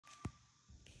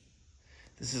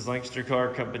This is Lancaster Car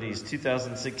Company's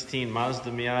 2016 Mazda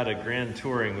Miata Grand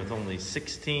Touring with only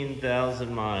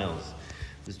 16,000 miles.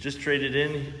 It was just traded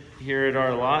in here at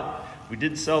our lot. We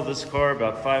did sell this car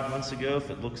about 5 months ago.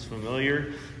 If it looks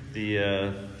familiar,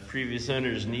 the previous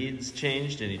owner's needs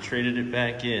changed and he traded it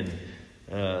back in.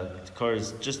 The car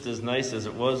is just as nice as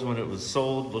it was when it was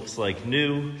sold. Looks like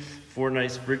new. 4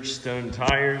 nice Bridgestone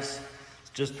tires.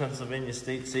 Just Pennsylvania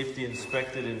State Safety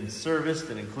inspected and serviced.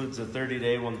 It includes a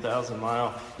 30-day,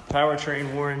 1,000-mile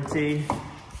powertrain warranty.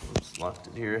 Oops, locked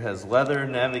it here. It has leather,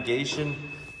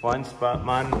 navigation, blind spot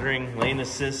monitoring, lane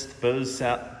assist, Bose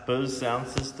sound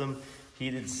system,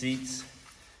 heated seats.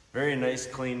 Very nice,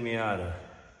 clean Miata.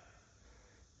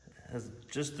 Has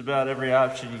just about every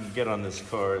option you can get on this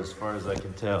car as far as I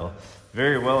can tell.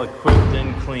 Very well equipped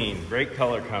and clean. Great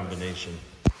color combination.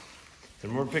 There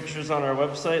are more pictures on our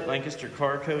website,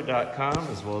 lancastercarco.com,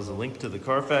 as well as a link to the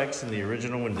Carfax and the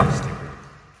original window sticker.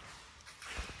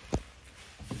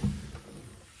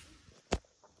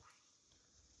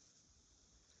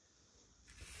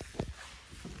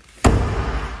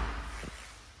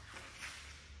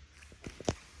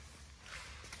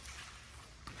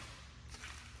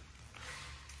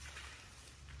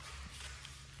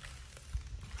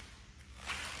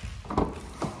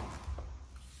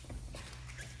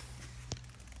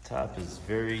 Top is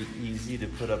very easy to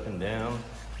put up and down.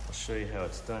 I'll show you how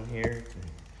it's done here. You can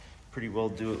pretty well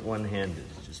do it one-handed.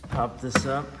 Just pop this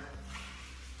up.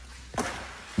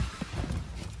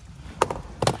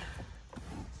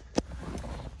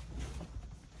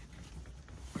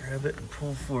 Grab it and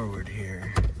pull forward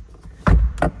here.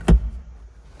 It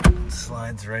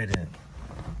slides right in.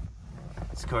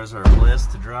 These cars are a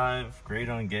blast to drive, great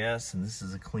on gas, and this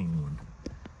is a clean one.